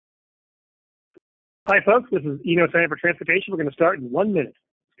Hi, folks. This is Center for Transportation. We're going to start in 1 minute.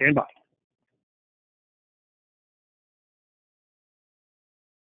 Stand by.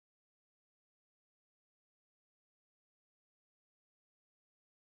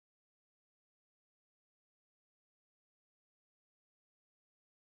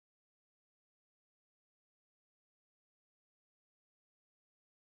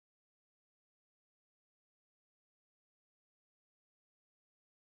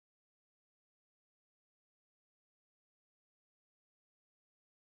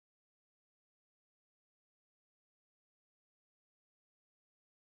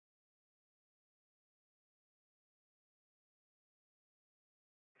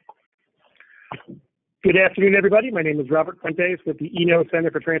 Good afternoon, everybody. My name is Robert Fuentes with the Center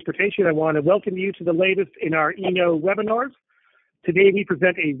for Transportation. I want to welcome you to the latest in our webinars. Today, we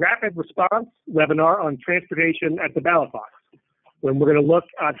present a rapid response webinar on transportation at the ballot box, when we're going to look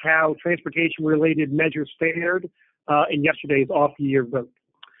at how transportation-related measures fared in yesterday's off-year vote.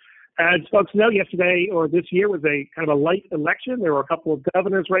 As folks know, yesterday or this year was a kind of a light election. There were a couple of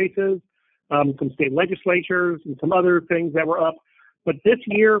governor's races, some state legislatures, and some other things that were up. But this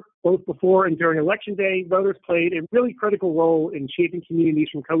year, both before and during Election Day, voters played a really critical role in shaping communities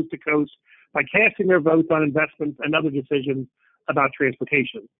from coast to coast by casting their votes on investments and other decisions about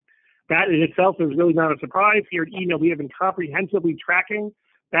transportation. That in itself is really not a surprise. Here at ENO, we have been comprehensively tracking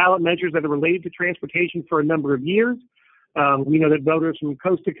ballot measures that are related to transportation for a number of years. We know that voters from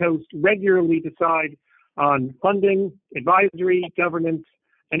coast to coast regularly decide on funding, advisory, governance,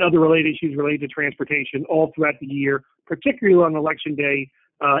 and other related issues related to transportation all throughout the year, particularly on Election Day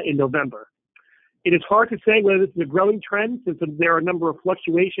in November. It is hard to say whether this is a growing trend, since there are a number of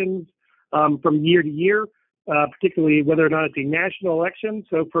fluctuations from year to year, particularly whether or not it's a national election.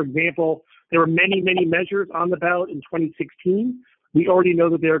 So, for example, there were many measures on the ballot in 2016. We already know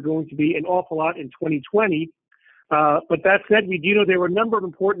that there are going to be an awful lot in 2020. But that said, we do know there were a number of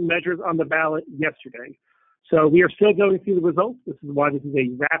important measures on the ballot yesterday. So we are still going through the results. This is why this is a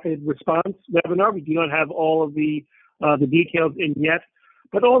rapid response webinar. We do not have all of the details in yet,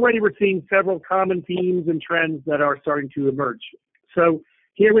 but already we're seeing several common themes and trends that are starting to emerge. So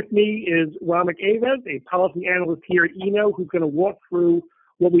here with me is Romic, a policy analyst here at ENO, who's going to walk through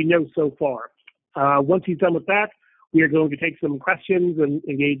what we know so far. Once he's done with that, we are going to take some questions and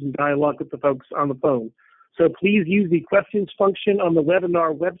engage in dialogue with the folks on the phone. So please use the questions function on the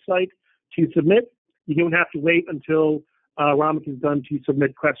webinar website to submit. You don't have to wait until Romic is done to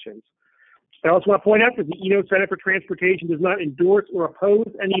submit questions. I also want to point out that the ENO Center for Transportation does not endorse or oppose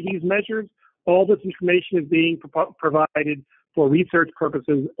any of these measures. All this information is being provided for research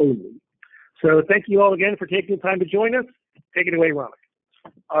purposes only. So thank you all again for taking the time to join us. Take it away, Romic.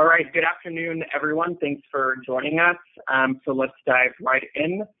 All right. Good afternoon, everyone. Thanks for joining us. So let's dive right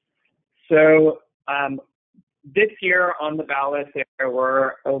in. So this year on the ballot, there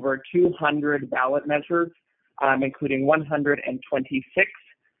were over 200 ballot measures, including 126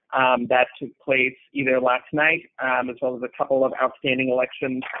 that took place either last night, as well as a couple of outstanding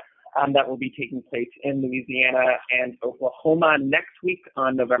elections that will be taking place in Louisiana and Oklahoma next week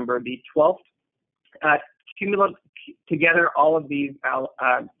on November the 12th. Together, all of these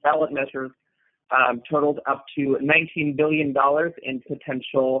ballot measures totaled up to $19 billion in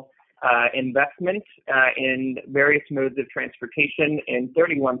potential investment in various modes of transportation in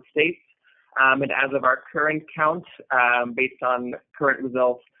 31 states. And as of our current count, based on current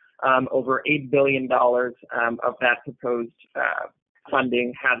results, over $8 billion of that proposed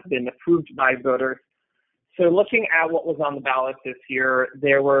funding has been approved by voters. So looking at what was on the ballot this year,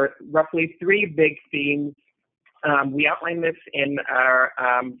 there were roughly three big themes. We outlined this in our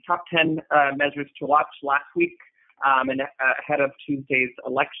top 10 measures to watch last week, and ahead of Tuesday's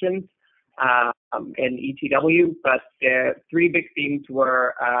elections in ETW. But the three big themes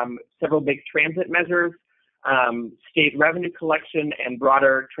were several big transit measures, state revenue collection and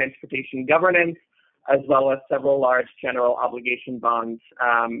broader transportation governance, as well as several large general obligation bonds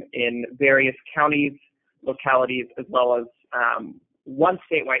in various counties, localities, as well as one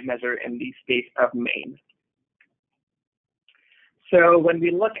statewide measure in the state of Maine. So when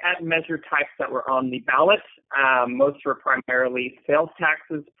we look at measure types that were on the ballot, most were primarily sales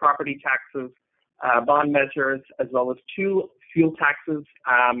taxes, property taxes, bond measures, as well as two fuel taxes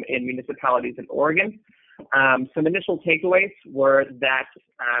in municipalities in Oregon. Some initial takeaways were that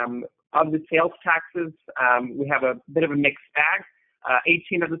of the sales taxes, we have a bit of a mixed bag.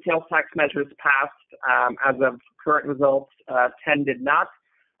 18 of the sales tax measures passed. As of current results, 10 did not.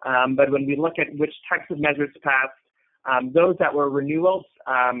 But when we look at which types of measures passed, those that were renewals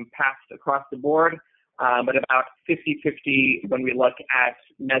passed across the board, but about 50-50 when we look at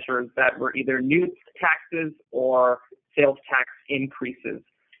measures that were either new taxes or sales tax increases.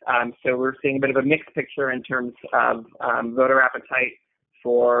 So we're seeing a bit of a mixed picture in terms of voter appetite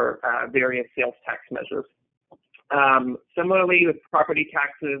for various sales tax measures. Similarly, with property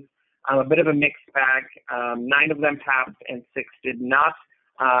taxes, a bit of a mixed bag. 9 of them passed and 6 did not.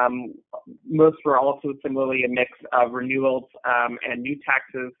 Most were also similarly a mix of renewals and new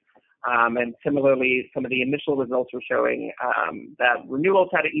taxes. And similarly, some of the initial results were showing that renewals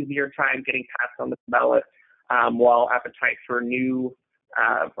had an easier time getting passed on the ballot, while appetite for new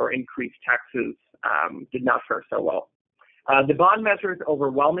or increased taxes did not fare so well. The bond measures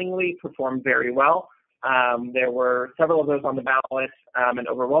overwhelmingly performed very well. There were several of those on the ballot, and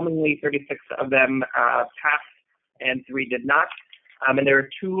overwhelmingly 36 of them passed and 3 did not. And there are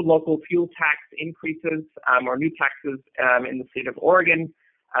 2 local fuel tax increases or new taxes in the state of Oregon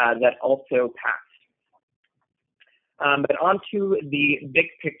that also passed. But on to the big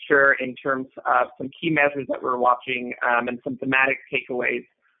picture in terms of some key measures that we're watching and some thematic takeaways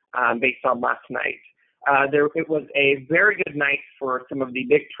based on last night. It was a very good night for some of the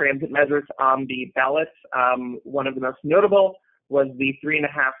big transit measures on the ballot. One of the most notable was the $3.5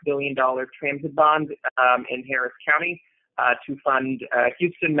 billion transit bond in Harris County to fund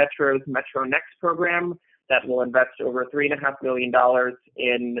Houston Metro's Metro Next program that will invest over $3.5 billion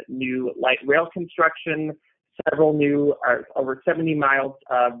in new light rail construction, several new, over 70 miles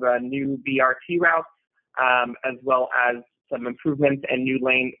of new BRT routes, as well as some improvements and new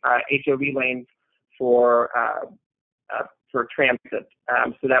HOV lanes for transit.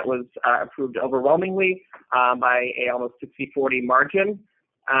 So that was approved overwhelmingly by a almost 60-40 margin.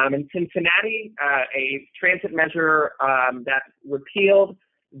 In Cincinnati, a transit measure that repealed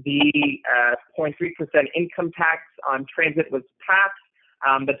the 0.3% income tax on transit was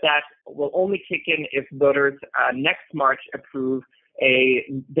passed, but that will only kick in if voters next March approve a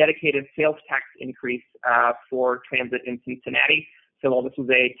dedicated sales tax increase for transit in Cincinnati. So while this was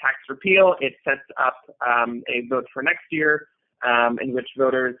a tax repeal, it sets up a vote for next year in which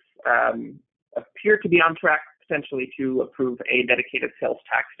voters appear to be on track potentially to approve a dedicated sales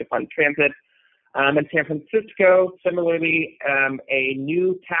tax to fund transit. In San Francisco, similarly, a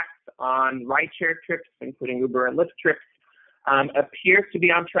new tax on rideshare trips, including Uber and Lyft trips, appears to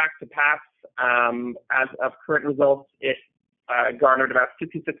be on track to pass. As of current results, it garnered about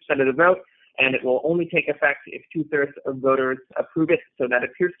 66% of the vote, and it will only take effect if 2/3 of voters approve it, so that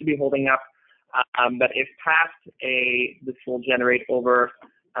appears to be holding up. But if passed, this will generate over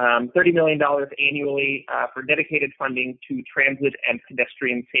 $30 million annually for dedicated funding to transit and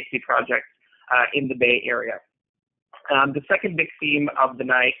pedestrian safety projects in the Bay Area. The second big theme of the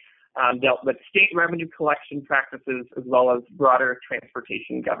night dealt with state revenue collection practices as well as broader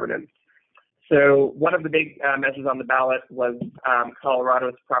transportation governance. So one of the big measures on the ballot was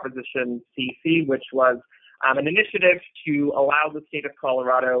Colorado's Proposition CC, which was an initiative to allow the state of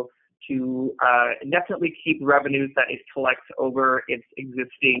Colorado to indefinitely keep revenues that it collects over its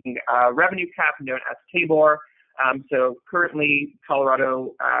existing revenue cap known as TABOR. So currently,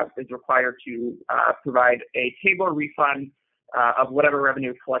 Colorado is required to provide a TABOR refund of whatever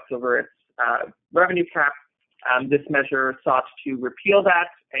revenue it collects over its revenue cap. This measure sought to repeal that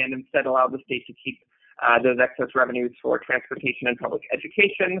and instead allow the state to keep those excess revenues for transportation and public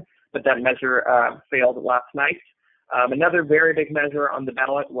education, but that measure failed last night. Another very big measure on the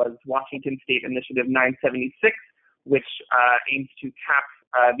ballot was Washington State Initiative 976, which aims to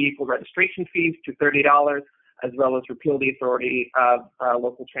cap vehicle registration fees to $30, as well as repeal the authority of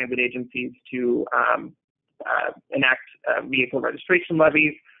local transit agencies to enact vehicle registration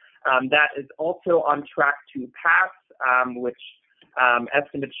levies. That is also on track to pass, which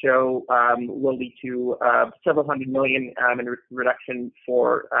estimates show will lead to several $100 million in reduction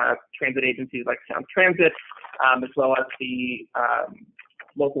for transit agencies like Sound Transit, as well as the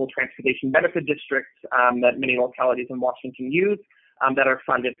local transportation benefit districts that many localities in Washington use that are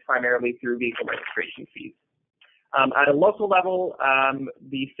funded primarily through vehicle registration fees. At a local level,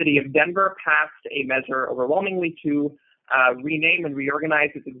 the city of Denver passed a measure overwhelmingly to rename and reorganize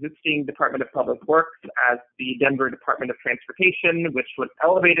its existing Department of Public Works as the Denver Department of Transportation, which was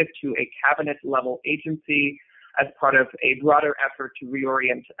elevated to a cabinet-level agency as part of a broader effort to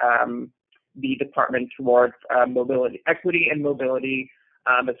reorient the department towards mobility, equity and mobility,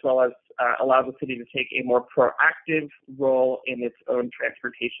 as well as allow the city to take a more proactive role in its own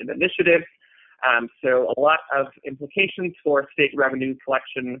transportation initiatives. So a lot of implications for state revenue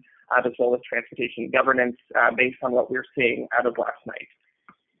collection as well as transportation governance based on what we're seeing out of last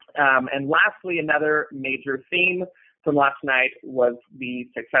night. And lastly, another major theme from last night was the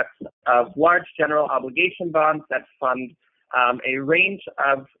success of large general obligation bonds that fund a range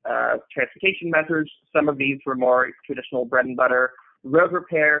of transportation measures. Some of these were more traditional bread and butter road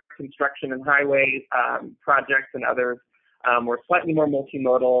repair, construction and highway projects, and others were slightly more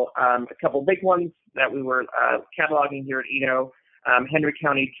multimodal. A couple big ones that we were cataloging here at Eno. Henry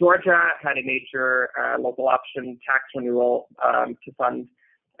County, Georgia had a major local option tax renewal to fund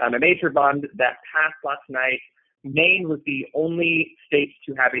a major bond that passed last night. Maine was the only state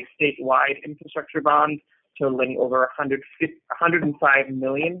to have a statewide infrastructure bond totaling over $105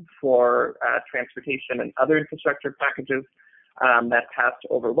 million for transportation and other infrastructure packages that passed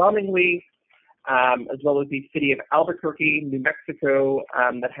overwhelmingly, as well as the city of Albuquerque, New Mexico,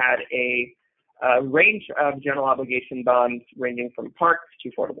 that had a range of general obligation bonds ranging from parks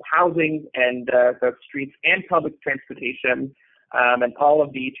to affordable housing and both streets and public transportation. And all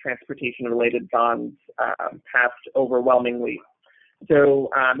of the transportation-related bonds passed overwhelmingly. So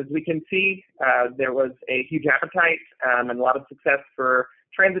as we can see, there was a huge appetite and a lot of success for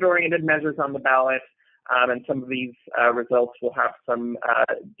transit-oriented measures on the ballot, and some of these results will have some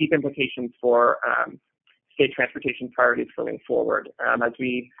deep implications for state transportation priorities going forward. As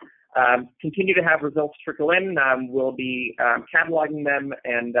we continue to have results trickle in, we'll be cataloging them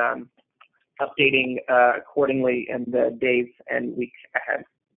and updating accordingly in the days and weeks ahead.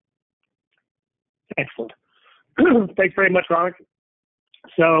 Excellent. Thanks very much, Romic.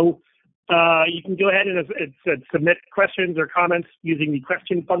 So you can go ahead and submit questions or comments using the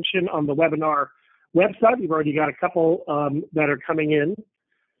question function on the webinar website. We've already got a couple that are coming in.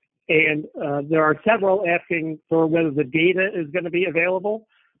 And there are several asking for whether the data is going to be available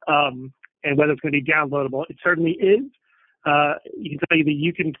and whether it's going to be downloadable. It certainly is. You can tell you that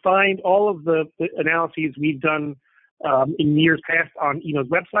you can find all of the analyses we've done in years past on Eno's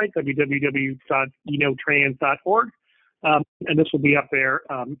website, www.enotrans.org, and this will be up there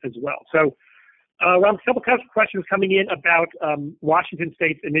as well. So, around a couple of questions coming in about Washington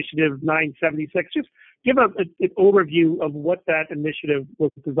State's Initiative 976. Just give an overview of what that initiative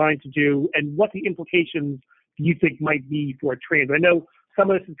was designed to do and what the implications you think might be for transit. I know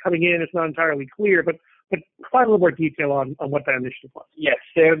some of this is coming in; it's not entirely clear, but provide a little more detail on what that initiative was. Yes,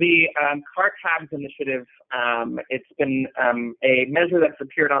 so the car tabs initiative, it's been a measure that's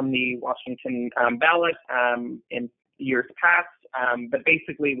appeared on the Washington ballot in years past, but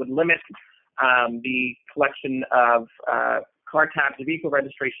basically would limit the collection of car tabs of vehicle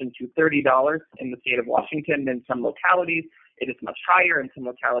registration to $30 in the state of Washington. In some localities, it is much higher. In some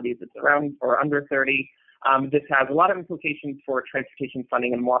localities, it's around or under 30. This has a lot of implications for transportation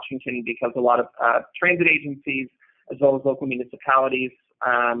funding in Washington because a lot of transit agencies, as well as local municipalities,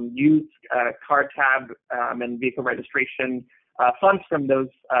 use car tab and vehicle registration funds from those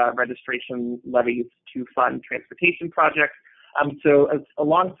registration levies to fund transportation projects. So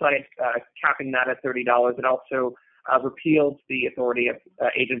alongside capping that at $30, it also repeals the authority of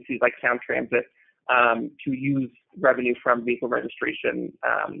agencies like Sound Transit to use revenue from vehicle registration.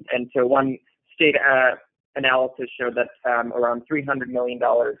 And so one state analysis showed that around $300 million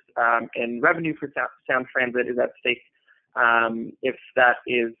in revenue for Sound Transit is at stake if that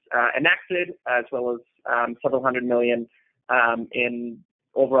is enacted, as well as several hundred million in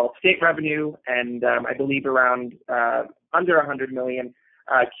overall state revenue, and I believe around under 100 million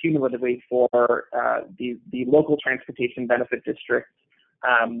cumulatively for the local transportation benefit districts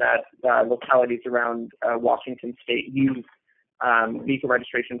that localities around Washington state use vehicle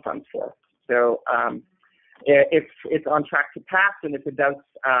registration funds for. So if it's on track to pass, and if it does,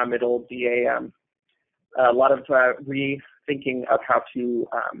 it'll be a lot of rethinking of how to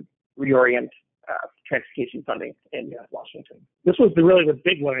reorient transportation funding in Washington. This was really the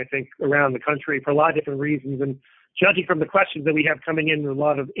big one, I think, around the country for a lot of different reasons. And judging from the questions that we have coming in, there's a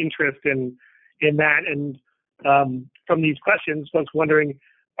lot of interest in that. And from these questions, folks wondering,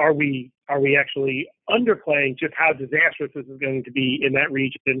 are we actually underplaying just how disastrous this is going to be in that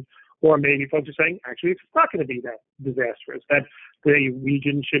region? Or maybe folks are saying, actually, it's not going to be that disastrous, that the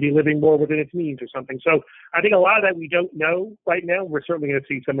region should be living more within its means or something. So I think a lot of that we don't know right now. We're certainly going to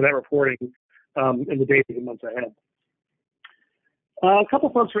see some of that reporting in the days and months ahead. A couple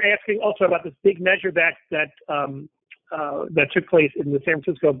of folks were asking also about this big measure that took place in the San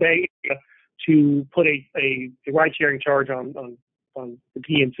Francisco Bay Area to put a ride-sharing charge on the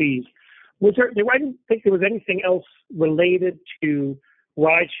PNCs. I didn't think there was anything else related to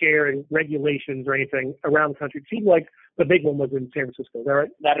ride-sharing regulations or anything around the country. It seemed like the big one was in San Francisco. Is that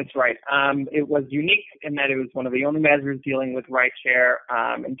right? That is right. It was unique in that it was one of the only measures dealing with ride-share.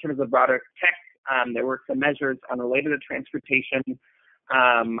 In terms of broader tech, there were some measures unrelated to transportation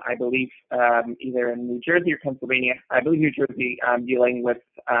I believe either in New Jersey or Pennsylvania. I believe New Jersey dealing with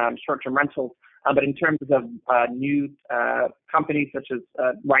short-term rentals. But in terms of new companies such as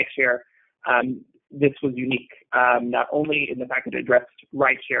rideshare, this was unique, not only in the fact that it addressed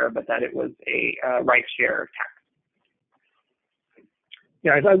rideshare, but that it was a rideshare tax.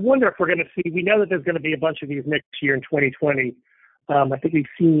 Yeah, I wonder if we're going to see, we know that there's going to be a bunch of these next year in 2020. I think we've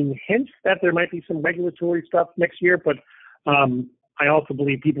seen hints that there might be some regulatory stuff next year, but I also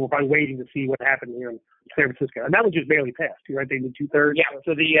believe people are probably waiting to see what happened here in San Francisco. And that one just barely passed, right? They need 2/3. Yeah,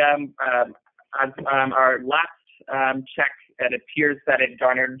 so our last check, it appears that it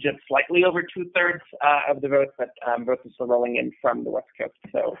garnered just slightly over 2/3 of the votes, but votes are still rolling in from the West Coast.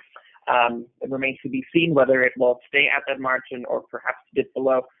 So it remains to be seen whether it will stay at that margin or perhaps dip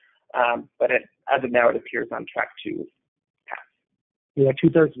below. But as of now, it appears on track to pass. Yeah,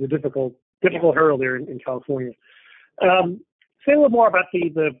 2/3 is a difficult hurdle there in California. Say a little more about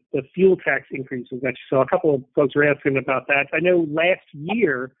the fuel tax increases that you saw. A couple of folks were asking about that. I know last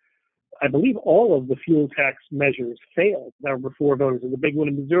year, I believe all of the fuel tax measures failed that were before voters. There was a big one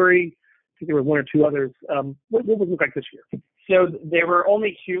in Missouri. I think there were one or two others. What does it look like this year? So there were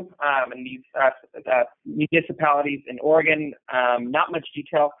only two in these municipalities in Oregon. Not much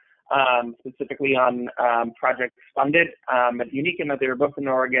detail specifically on projects funded. But unique in that they were both in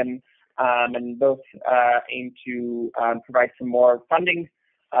Oregon and both aim to provide some more funding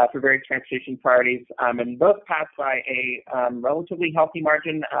for various transportation priorities. And both passed by a relatively healthy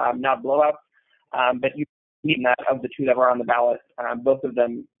margin, not blowouts. But you need that of the two that were on the ballot, both of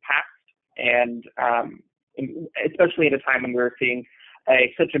them passed. And especially at a time when we were seeing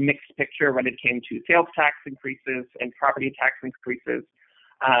such a mixed picture when it came to sales tax increases and property tax increases,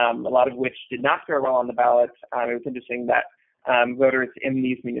 a lot of which did not fare well on the ballot. It was interesting that voters in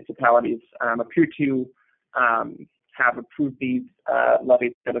these municipalities appear to have approved these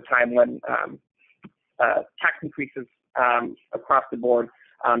levies at a time when tax increases across the board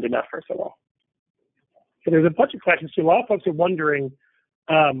did not fare so well. So there's a bunch of questions too. A lot of folks are wondering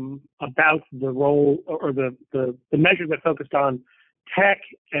about the role or the measures that focused on tech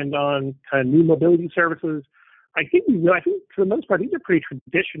and on kind of new mobility services. I think for the most part, these are pretty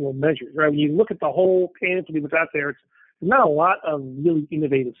traditional measures, right? When you look at the whole panoply that's out there, there's not a lot of really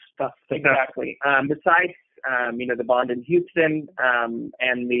innovative stuff. Exactly. Besides, the bond in Houston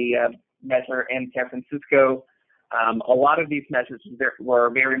and the measure in San Francisco, a lot of these measures were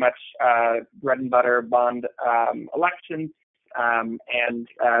very much bread and butter bond elections and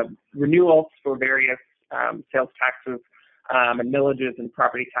renewals for various sales taxes and millages and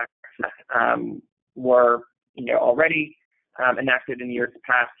property taxes were already enacted in years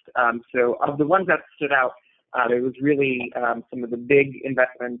past. So of the ones that stood out, it was really some of the big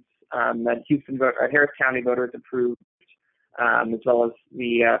investments that Harris County voters approved, as well as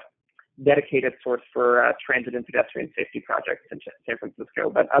the dedicated source for transit and pedestrian safety projects in San Francisco.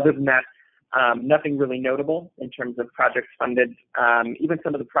 But other than that, nothing really notable in terms of projects funded. Even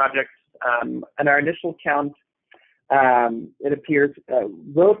some of the projects in our initial count, it appears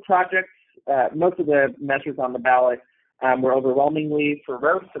road projects, most of the measures on the ballot were overwhelmingly for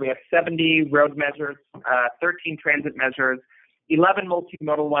roads. So we have 70 road measures, 13 transit measures, 11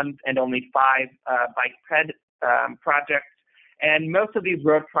 multimodal ones, and only 5 bike ped projects. And most of these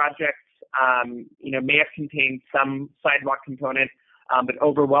road projects, may have contained some sidewalk component, but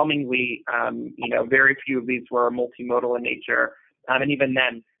overwhelmingly, very few of these were multimodal in nature. And even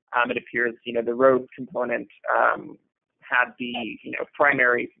then, it appears, the road component had the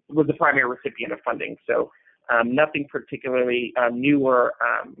primary recipient of funding. So nothing particularly new or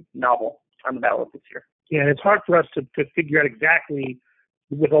novel on the ballot this year. Yeah, it's hard for us to figure out exactly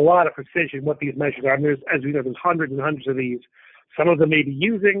with a lot of precision what these measures are. I mean, as we know, there's hundreds and hundreds of these. Some of them may be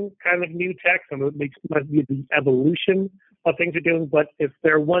using kind of new tech. Some of it might be the evolution of things they're doing. But if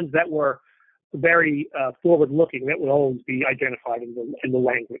there are ones that were very forward-looking, that would always be identified in the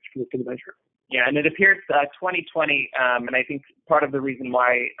language for the measure. Yeah, and it appears 2020, and I think part of the reason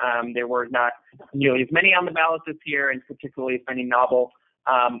why there were not nearly as many on the ballot this year, and particularly as many novel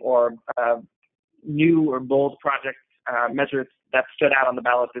or new or bold project measures that stood out on the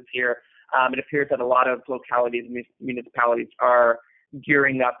ballot this year, it appears that a lot of localities and municipalities are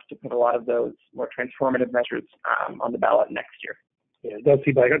gearing up to put a lot of those more transformative measures on the ballot next year. Yeah, it does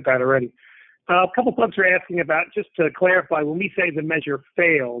seem like that already. A couple folks are asking about, just to clarify, when we say the measure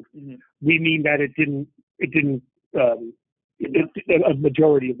failed, we mean that it didn't a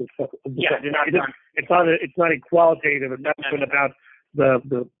majority of the stuff. It's not a qualitative assessment about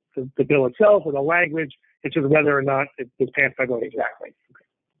the bill itself or the language. It's just whether or not it was passed by voting. Exactly.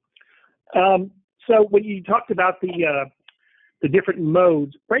 So when you talked about the the different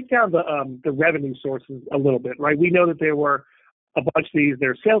modes, break down the revenue sources a little bit, right? We know that there were a bunch of these.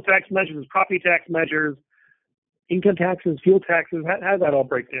 There's sales tax measures, property tax measures, income taxes, fuel taxes. How does that all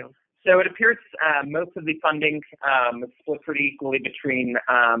break down? So it appears most of the funding is split pretty equally between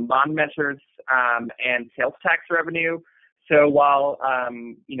bond measures and sales tax revenue. So while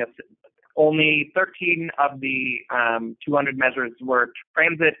only 13 of the 200 measures were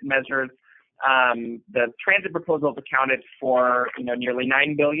transit measures, the transit proposals accounted for nearly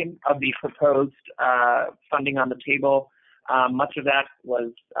 $9 billion of the proposed funding on the table. Much of that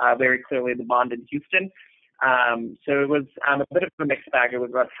was very clearly the bond in Houston. So it was a bit of a mixed bag. It was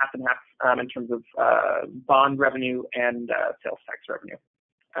about half and half in terms of bond revenue and sales tax revenue.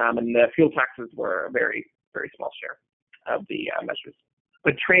 And the fuel taxes were a very, very small share of the measures.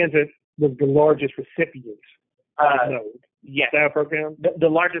 But transit was the largest recipient of the node. Yes. Is that program? The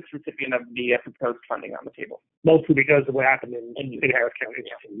largest recipient of the proposed funding on the table. Mostly because of what happened in Harris County.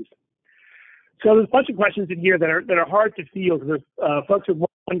 Yeah. So there's a bunch of questions in here that are hard to field because folks are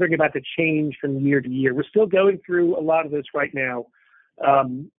wondering about the change from year to year. We're still going through a lot of this right now.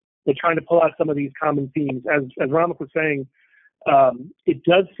 We're trying to pull out some of these common themes. As Romic was saying, it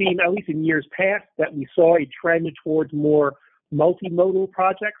does seem, at least in years past, that we saw a trend towards more multimodal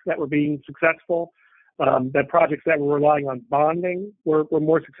projects that were being successful, that projects that were relying on bonding were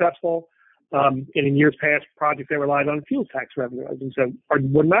more successful. And in years past, projects that relied on fuel tax revenue, as you said,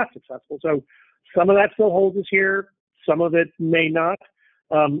 were not successful. So some of that still holds us here. Some of it may not.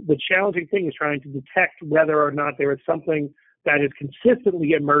 The challenging thing is trying to detect whether or not there is something that is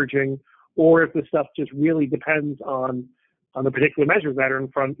consistently emerging, or if the stuff just really depends on the particular measures that are in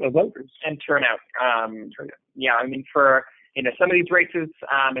front of voters. And turnout. Yeah, I mean, for some of these races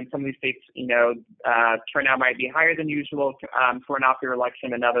in some of these states, turnout might be higher than usual for an off-year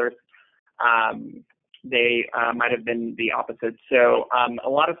election, and others they might have been the opposite. So a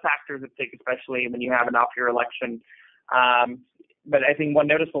lot of factors at stake, especially when you have an off-year election. But I think one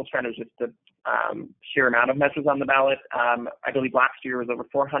noticeable trend is just the sheer amount of measures on the ballot. I believe last year was over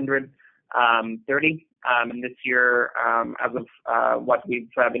 430, and this year, as of what we've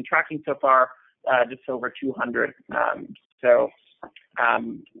been tracking so far, just over 200. So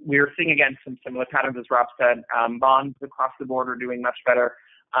we're seeing, again, some similar patterns, as Rob said. Bonds across the board are doing much better,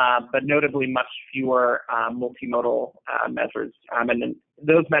 but notably much fewer multimodal measures. And then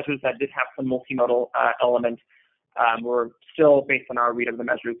those measures that did have some multimodal elements were still, based on our read of the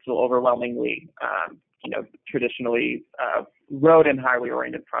measures, still overwhelmingly, traditionally road and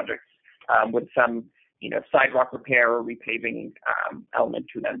highway-oriented projects with some, sidewalk repair or repaving element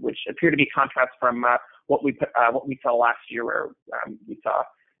to them, which appear to be contrast from what we saw last year, where we saw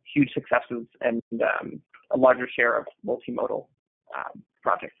huge successes and a larger share of multimodal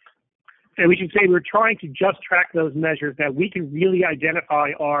projects. And we should say we're trying to just track those measures that we can really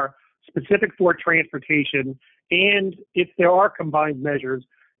identify are specific for transportation, and if there are combined measures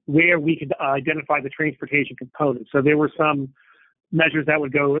where we could identify the transportation component. So there were some measures that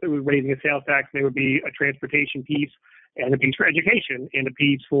would go with raising a sales tax. There would be a transportation piece and a piece for education and a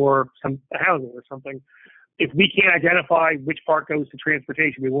piece for some housing or something. If we can't identify which part goes to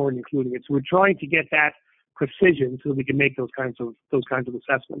transportation, we weren't including it. So we're trying to get that precision so that we can make those kinds of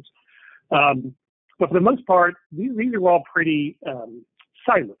assessments. But for the most part, these are all pretty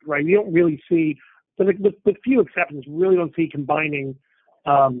silent, right? We don't really see, with few exceptions, we really don't see combining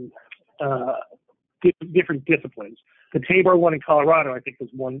different disciplines. The Tabor one in Colorado, I think, was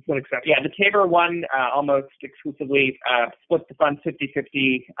one exception. Yeah, the Tabor one almost exclusively split the funds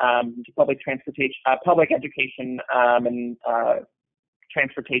 50-50 to public transportation, public education, and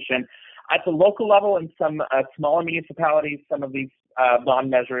transportation. At the local level, in some smaller municipalities, some of these bond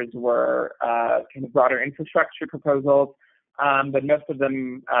measures were kind of broader infrastructure proposals, but most of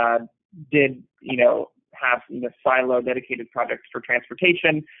them did, have silo dedicated projects for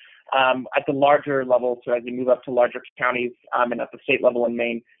transportation. At the larger level, so as you move up to larger counties and at the state level in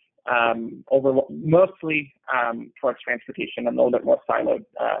Maine, mostly towards transportation and a little bit more siloed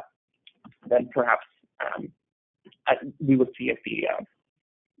than perhaps we would see at the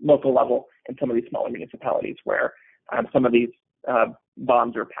local level in some of these smaller municipalities, where some of these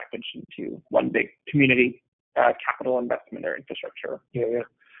bonds are packaged into one big community capital investment or infrastructure. Yeah.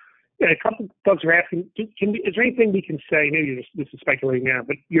 And a couple of folks are asking, is there anything we can say, maybe this is speculating now,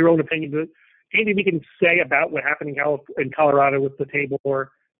 but your own opinion, anything we can say about what happened in Colorado with the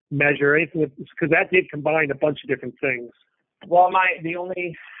Tabor measure, because that did combine a bunch of different things? Well, the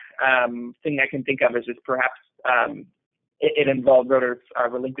only thing I can think of is just perhaps it involved voters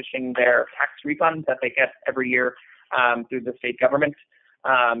relinquishing their tax refunds that they get every year through the state government.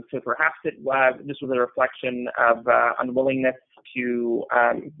 So perhaps this was a reflection of unwillingness to,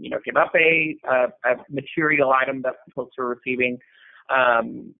 give up a material item that folks were receiving,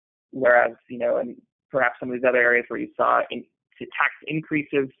 whereas, and perhaps some of these other areas where you saw tax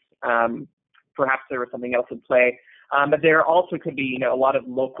increases, perhaps there was something else at play. But there also could be, a lot of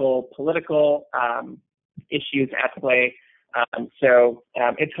local political issues at play. So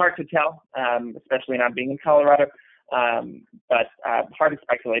it's hard to tell, especially not being in Colorado, but hard to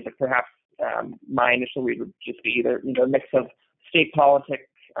speculate. But perhaps my initial read would just be either, a mix of state politics,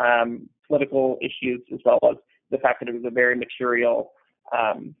 political issues, as well as the fact that it was a very material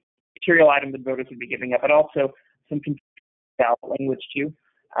item that voters would be giving up, but also some ballot language too.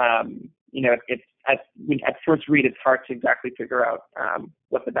 It's at first read, it's hard to exactly figure out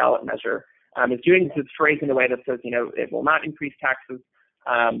what the ballot measure is doing. It's phrased in a way that says, it will not increase taxes,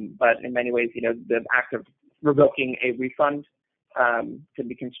 but in many ways, the act of revoking a refund could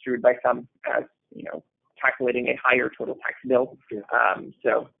be construed by some as, calculating a higher total tax bill.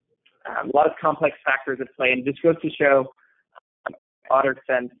 So a lot of complex factors at play, and this goes to show, broader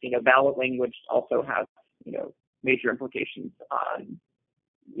sense, ballot language also has, major implications on,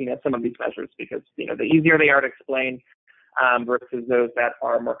 some of these measures, because, the easier they are to explain versus those that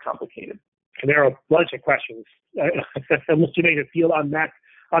are more complicated. And there are a bunch of questions. Almost you made a field on that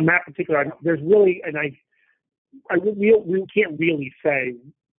particular. There's really, and we can't really say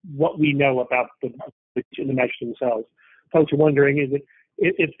what we know about the measures themselves. Folks are wondering,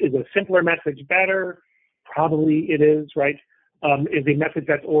 is a simpler message better? Probably it is, right? Is a message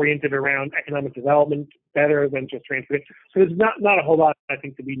that's oriented around economic development better than just transportation? So there's not a whole lot, I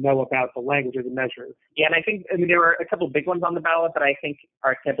think, that we know about the language of the measures. Yeah, and I think, there were a couple of big ones on the ballot, but I think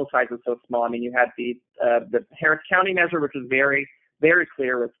our sample size was so small. You had the Harris County measure, which was very, very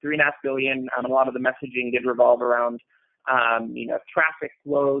clear, with $3.5 billion. A lot of the messaging did revolve around, traffic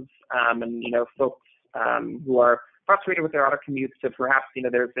flows, and, folks who are frustrated with their auto commutes. So perhaps,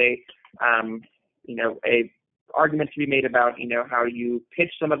 there's a argument to be made about, how you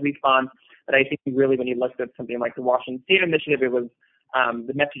pitch some of these bonds. But I think really when you looked at something like the Washington State Initiative, it was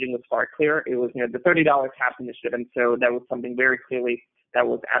the messaging was far clearer. It was, the $30 tax initiative. And so that was something very clearly that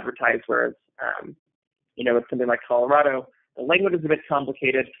was advertised, whereas, with something like Colorado, the language is a bit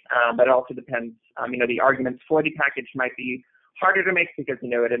complicated, but it also depends. The arguments for the package might be harder to make because,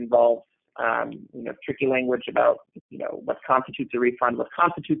 it involves, tricky language about, what constitutes a refund, what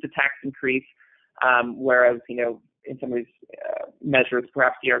constitutes a tax increase. Whereas, in some of these measures,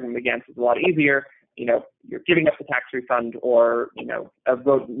 perhaps the argument against is a lot easier. You're giving up the tax refund, or, a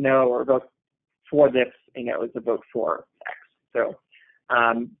vote no or a vote for this, is a vote for X. So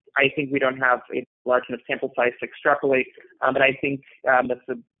I think we don't have a large enough sample size to extrapolate, but I think that's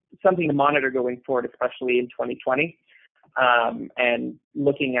something to monitor going forward, especially in 2020, and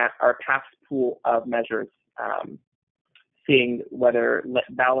looking at our past pool of measures. Seeing whether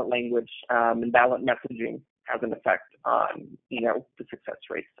ballot language and ballot messaging has an effect on, the success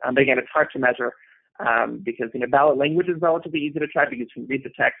rates. But again, it's hard to measure because, ballot language is relatively easy to try because you can read the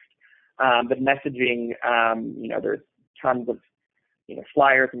text. But messaging, there's tons of,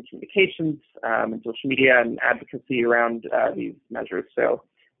 flyers and communications and social media and advocacy around these measures. So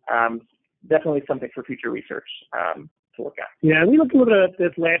definitely something for future research to look at. Yeah, and we looked a little bit at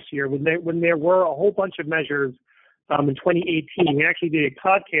this last year when there were a whole bunch of measures. In 2018, we actually did a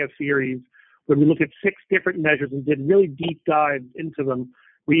podcast series where we looked at 6 different measures and did really deep dives into them.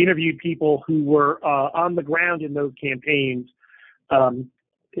 We interviewed people who were on the ground in those campaigns.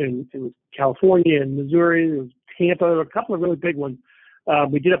 It was California and Missouri, it was Tampa, a couple of really big ones.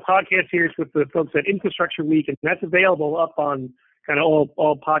 We did a podcast series with the folks at Infrastructure Week, and that's available up on kind of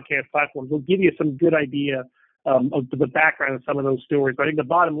all podcast platforms. We'll give you some good idea of the background of some of those stories. But I think the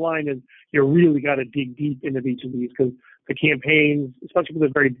bottom line is you really got to dig deep into each of these because the campaigns, especially for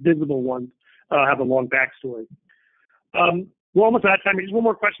the very visible ones, have a long backstory. We're almost out of time. Just one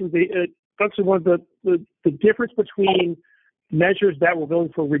more question. Folks who want the difference between measures that were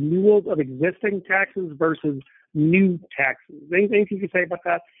voting for renewals of existing taxes versus new taxes. Anything you can say about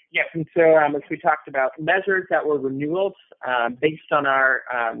that? Yes, and so as we talked about, measures that were renewals based on our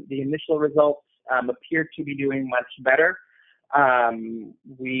the initial results appear to be doing much better.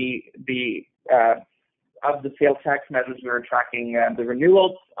 Of the sales tax measures we were tracking, the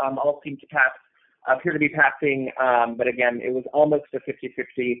renewals all seem to appear to be passing, but again, it was almost a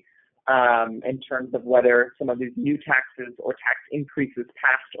 50-50 in terms of whether some of these new taxes or tax increases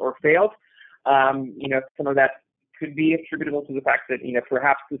passed or failed. Some of that could be attributable to the fact that,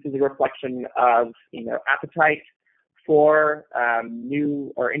 perhaps this is a reflection of, appetite for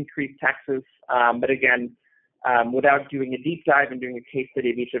new or increased taxes. But again, without doing a deep dive and doing a case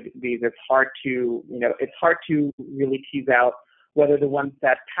study of each of these, it's hard to really tease out whether the ones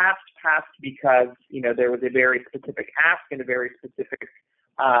that passed because, there was a very specific ask and a very specific,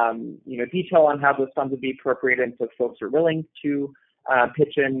 detail on how those funds would be appropriated, and so folks are willing to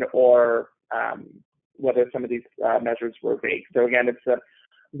pitch in, or whether some of these measures were vague. So again, it's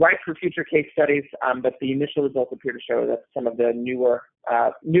ripe for future case studies, but the initial results appear to show that some of the new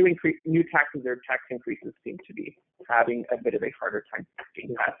taxes or tax increases seem to be having a bit of a harder time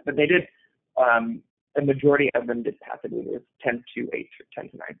being passed. But they did, a majority of them did pass. I believe it was 10 to 8 or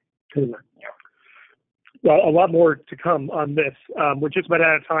 10 to 9. 10 to 9. Yeah. Well, a lot more to come on this. We're just about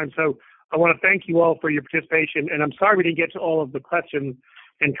out of time, so I want to thank you all for your participation, and I'm sorry we didn't get to all of the questions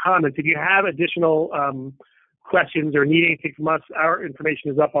and comments. If you have additional questions or need anything from us, our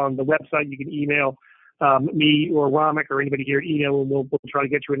information is up on the website. You can email me or Romic or anybody here at Eno, and we'll try to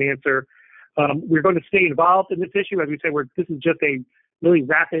get you an answer. We're going to stay involved in this issue. As we said, this is just a really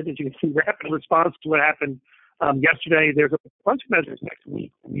rapid, as you can see, rapid response to what happened yesterday. There's a bunch of measures next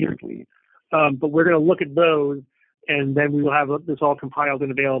week, weirdly, but we're going to look at those, and then we will have this all compiled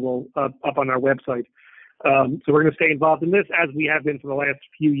and available up on our website. So we're going to stay involved in this as we have been for the last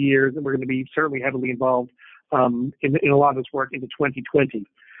few years, and we're going to be certainly heavily involved in a lot of this work into 2020.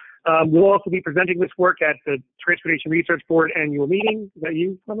 We'll also be presenting this work at the Transportation Research Board annual meeting. Is that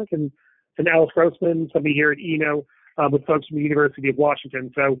you, Romic? And Alice Grossman, somebody here at Eno, with folks from the University of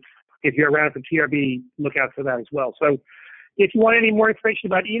Washington. So if you're around for TRB, look out for that as well. So if you want any more information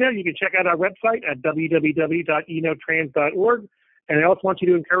about Eno, you can check out our website at www.enotrans.org. And I also want you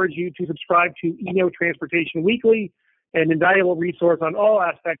to encourage you to subscribe to Eno Transportation Weekly, an invaluable resource on all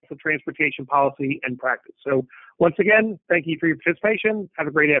aspects of transportation policy and practice. So once again, thank you for your participation. Have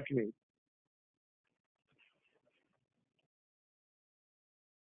a great afternoon.